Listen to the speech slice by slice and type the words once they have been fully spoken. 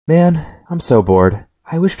Man, I'm so bored.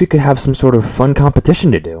 I wish we could have some sort of fun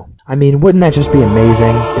competition to do. I mean, wouldn't that just be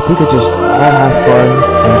amazing if we could just all have fun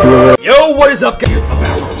and do it? Yo, what is up, guys?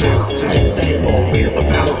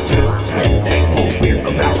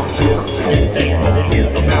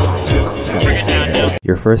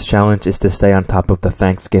 Your first challenge is to stay on top of the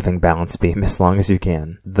Thanksgiving balance beam as long as you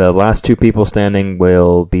can. The last two people standing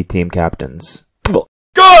will be team captains.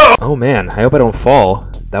 Go! Oh man, I hope I don't fall.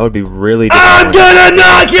 That would be really I'm gonna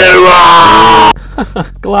knock you off!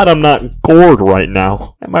 Glad I'm not gored right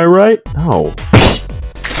now. Am I right? No.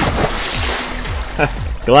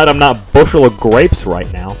 Glad I'm not bushel of grapes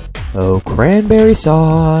right now. Oh, cranberry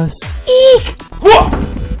sauce. Eek!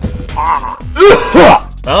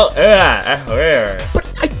 Oh, yeah, that's weird.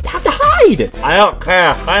 But I have to hide! I don't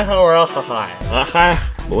care. Hi, how are you? Hi.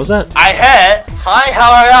 What was that? I hit. Hi,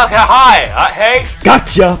 how are you? Hi. Hey.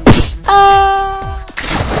 Gotcha! Hi.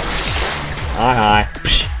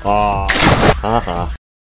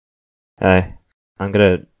 Hey, I'm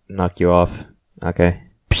gonna knock you off. Okay.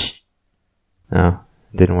 No,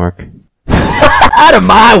 it didn't work. Out of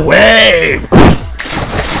my way!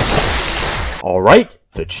 Alright,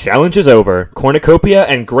 the challenge is over. Cornucopia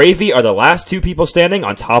and Gravy are the last two people standing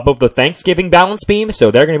on top of the Thanksgiving balance beam,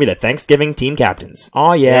 so they're gonna be the Thanksgiving team captains.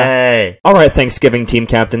 Aw, yeah. Yay. Alright, Thanksgiving team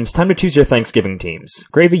captains, time to choose your Thanksgiving teams.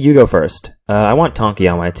 Gravy, you go first. I want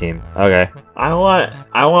Tonky on my team. Okay. I want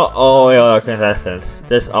all the other contestants.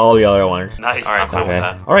 Just all the other ones. Nice. Alright, cool. Okay.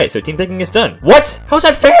 Alright, so team picking is done. What? How's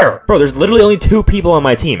that fair? Bro, there's literally only two people on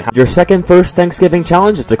my team. Your first Thanksgiving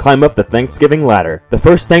challenge is to climb up the Thanksgiving ladder. The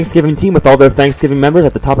first Thanksgiving team with all their Thanksgiving members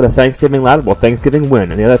at the top of the Thanksgiving ladder will Thanksgiving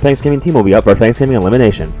win, and the other Thanksgiving team will be up for Thanksgiving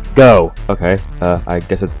elimination. Go! Okay, I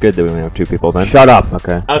guess it's good that we only have two people then. Shut up!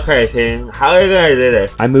 Okay. Okay, team. How are you gonna do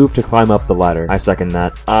this? I move to climb up the ladder. I second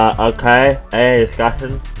that. Okay. Any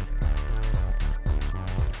discussion?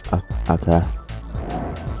 Okay.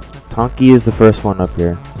 Tonky is the first one up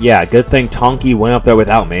here. Yeah, good thing Tonky went up there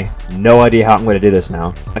without me. No idea how I'm going to do this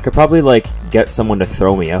now. I could probably, like, get someone to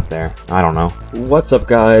throw me up there. I don't know. What's up,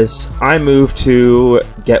 guys? I move to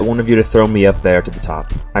get one of you to throw me up there to the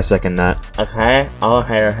top. I second that. Okay.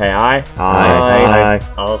 Okay, aye. Aye.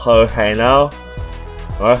 Okay, no.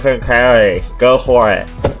 Listen, carry. Go for it.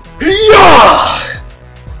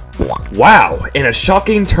 Wow! In a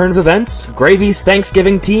shocking turn of events, Gravy's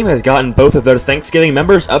Thanksgiving team has gotten both of their Thanksgiving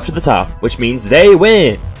members up to the top, which means they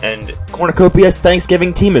win! And Cornucopia's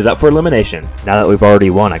Thanksgiving team is up for elimination. Now that we've already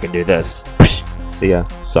won, I can do this. See ya,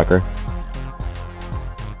 sucker.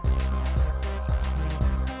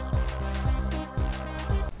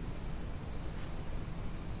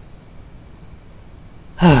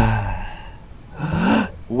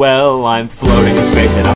 Well, I'm floating in space and